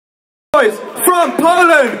boys, from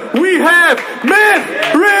Poland, we have Mich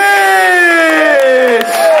Ryc!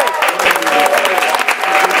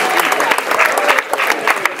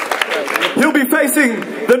 He'll be facing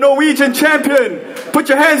the Norwegian champion. Put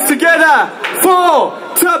your hands together for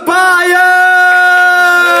Tobias!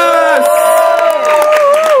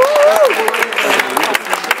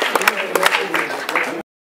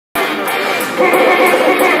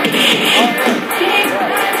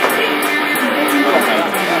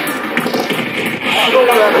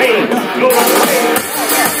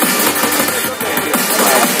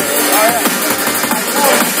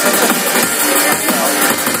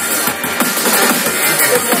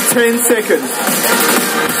 10 seconds.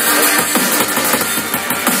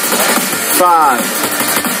 5.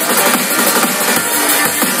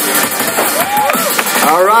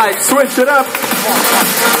 All right, switch it up.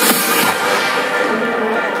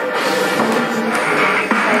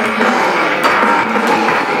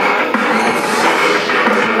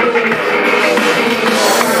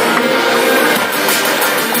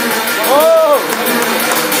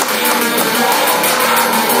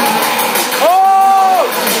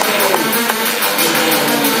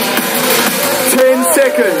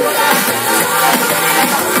 Seconds.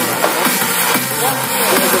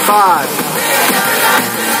 5.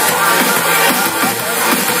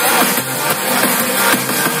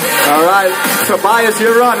 All right, Tobias,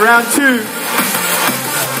 you're on round 2.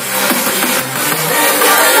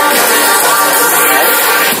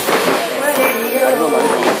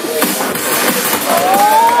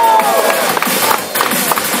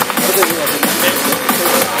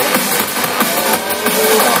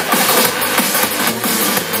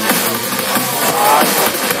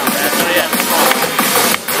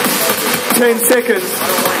 Seconds.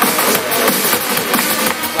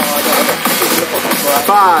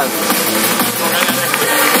 5.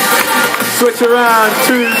 Switch around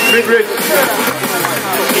to Mich Ryc.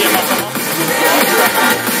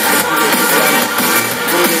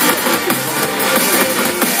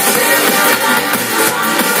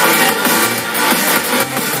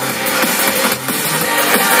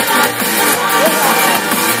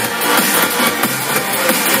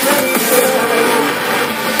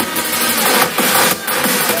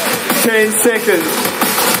 10 seconds.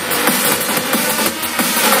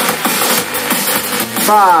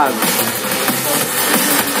 5,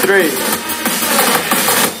 3.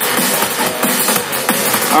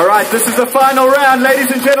 All right, this is the final round,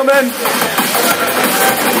 ladies and gentlemen.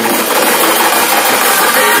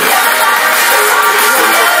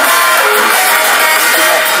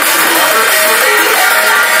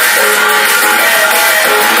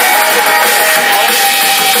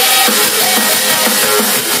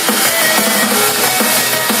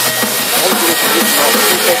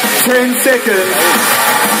 Seconds. 5.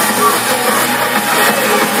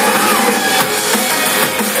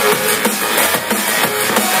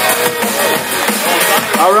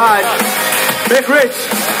 All right, Mich Ryc.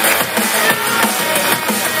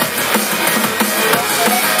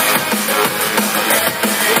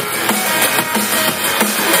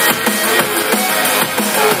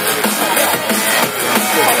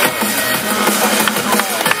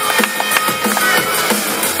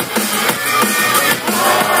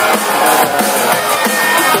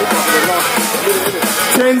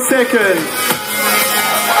 Seconds.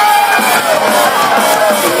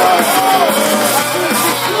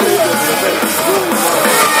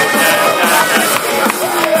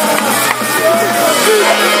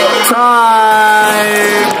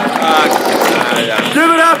 'Time. Give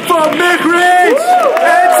it up for Mich Ryc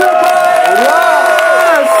and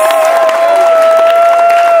Tobias.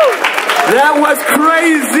 That was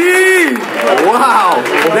crazy. Wow.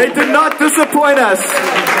 They did not disappoint us.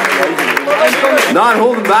 Not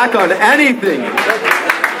holding back on anything.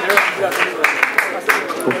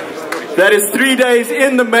 That is 3 days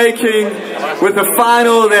in the making with a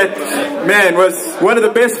final that, man, was one of the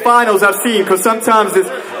best finals I've seen, because sometimes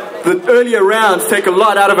the earlier rounds take a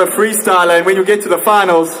lot out of a freestyler, and when you get to the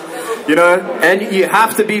finals, you know. And you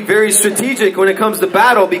have to be very strategic when it comes to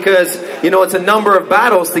battle, because, you know, it's a number of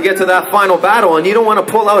battles to get to that final battle, and you don't want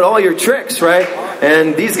to pull out all your tricks, right?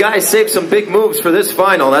 And these guys saved some big moves for this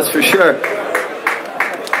final, that's for sure.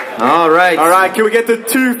 All right. All right, can we get the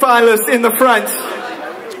 2 finalists in the front?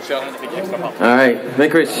 All right,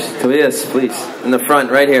 Mich Ryc, Tobias, please, in the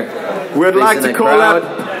front, right here. We'd like to call up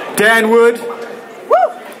Dan Wood.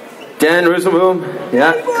 Dan Rosenboom,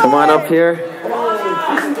 yeah, come on up here.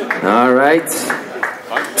 All right.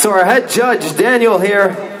 So our head judge, Daniel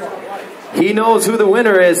here, he knows who the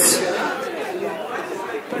winner is.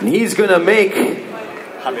 And he's going to make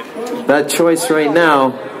that choice right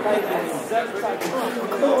now.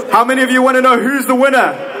 How many of you want to know who's the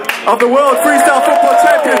winner of the World Freestyle Football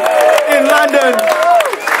Championship in London?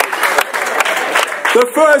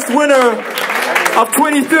 The first winner of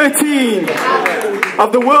 2013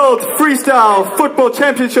 of the World Freestyle Football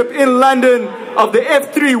Championship in London of the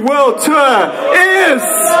F3 World Tour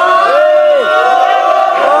is...